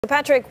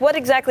Patrick, what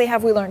exactly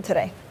have we learned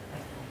today?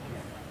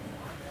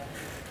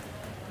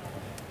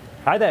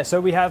 Hi there. So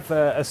we have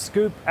a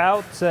scoop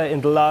out in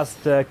the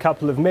last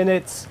couple of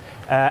minutes.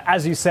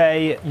 As you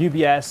say,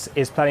 UBS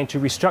is planning to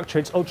restructure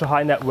its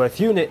ultra-high net worth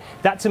unit.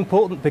 That's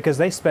important because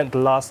they spent the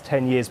last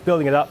 10 years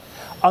building it up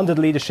under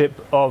the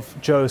leadership of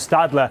Joe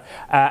Stadler.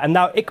 And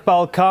now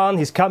Iqbal Khan,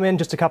 he's come in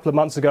just a couple of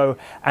months ago,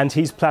 and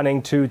he's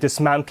planning to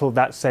dismantle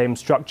that same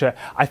structure.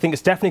 I think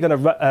it's definitely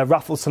going to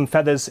ruffle some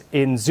feathers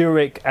in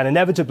Zurich and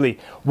inevitably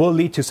will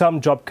lead to some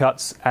job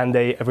cuts and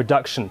a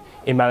reduction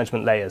in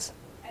management layers.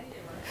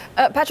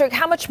 Patrick,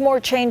 how much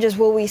more changes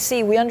will we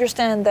see? We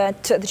understand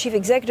that the chief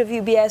executive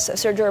of UBS,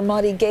 Sergio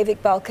Armati, gave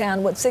Iqbal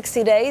Khan,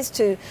 60 days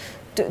to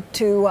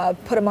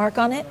put a mark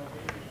on it?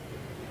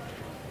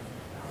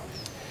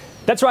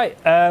 That's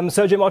right.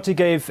 Sergio Armati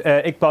gave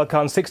Iqbal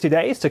Khan 60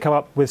 days to come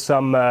up with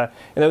some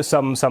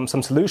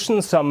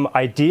solutions, some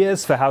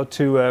ideas for how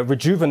to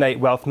rejuvenate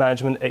wealth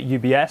management at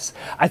UBS.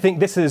 I think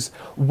this is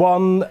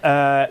one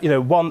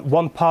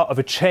part of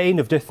a chain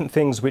of different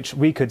things which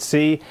we could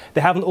see.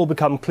 They haven't all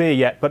become clear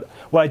yet, but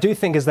what I do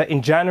think is that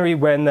in January,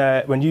 when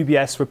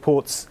UBS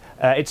reports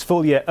its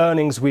full year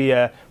earnings, we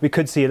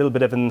could see a little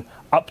bit of an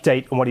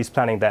update on what he's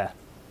planning there.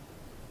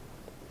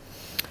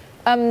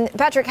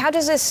 Patrick, how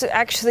does this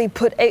actually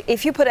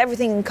if you put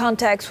everything in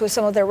context with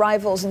some of their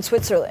rivals in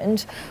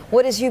Switzerland,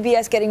 what is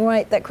UBS getting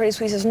right that Credit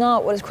Suisse is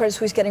not? What is Credit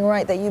Suisse getting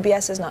right that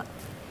UBS is not?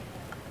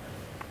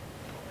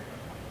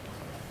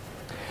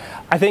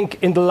 I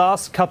think in the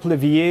last couple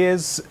of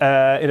years,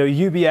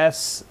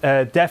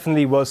 UBS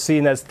definitely was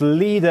seen as the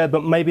leader,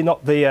 but maybe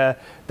not the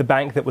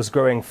bank that was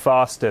growing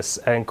fastest.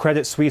 And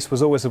Credit Suisse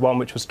was always the one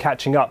which was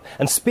catching up.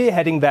 And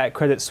spearheading that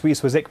Credit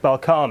Suisse was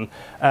Iqbal Khan.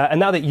 And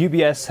now that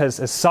UBS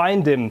has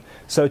signed him,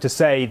 so to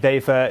say,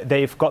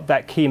 they've got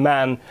that key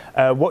man.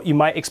 What you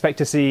might expect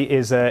to see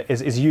is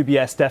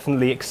UBS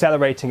definitely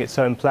accelerating its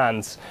own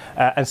plans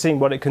and seeing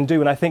what it can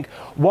do. And I think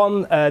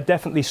one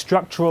definitely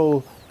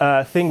structural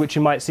thing which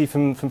you might see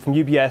from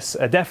UBS,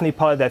 definitely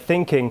part of their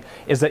thinking,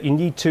 is that you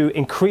need to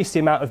increase the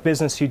amount of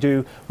business you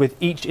do with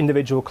each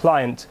individual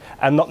client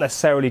and not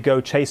necessarily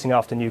go chasing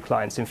after new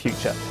clients in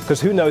future.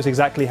 Because who knows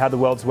exactly how the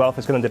world's wealth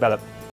is going to develop.